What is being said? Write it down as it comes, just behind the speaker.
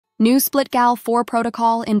New split GAL4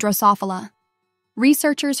 protocol in Drosophila.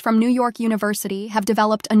 Researchers from New York University have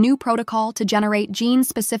developed a new protocol to generate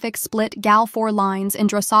gene-specific split GAL4 lines in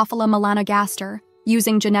Drosophila melanogaster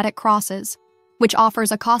using genetic crosses, which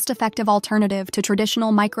offers a cost-effective alternative to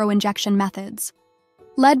traditional microinjection methods.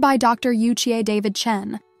 Led by Dr. Yu-Chieh David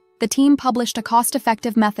Chen, the team published a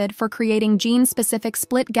cost-effective method for creating gene-specific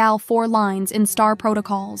split GAL4 lines in STAR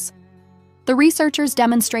protocols. The researchers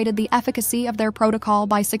demonstrated the efficacy of their protocol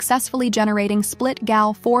by successfully generating split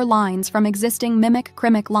GAL4 lines from existing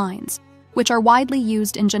mimic-crimic lines, which are widely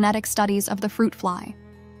used in genetic studies of the fruit fly.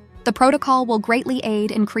 The protocol will greatly aid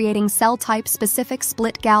in creating cell-type-specific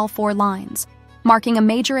split GAL4 lines, marking a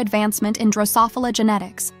major advancement in Drosophila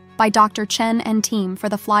genetics by Dr. Chen and team for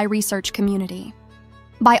the fly research community.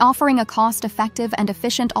 By offering a cost-effective and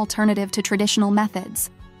efficient alternative to traditional methods,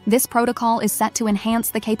 this protocol is set to enhance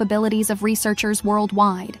the capabilities of researchers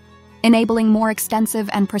worldwide, enabling more extensive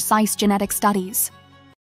and precise genetic studies.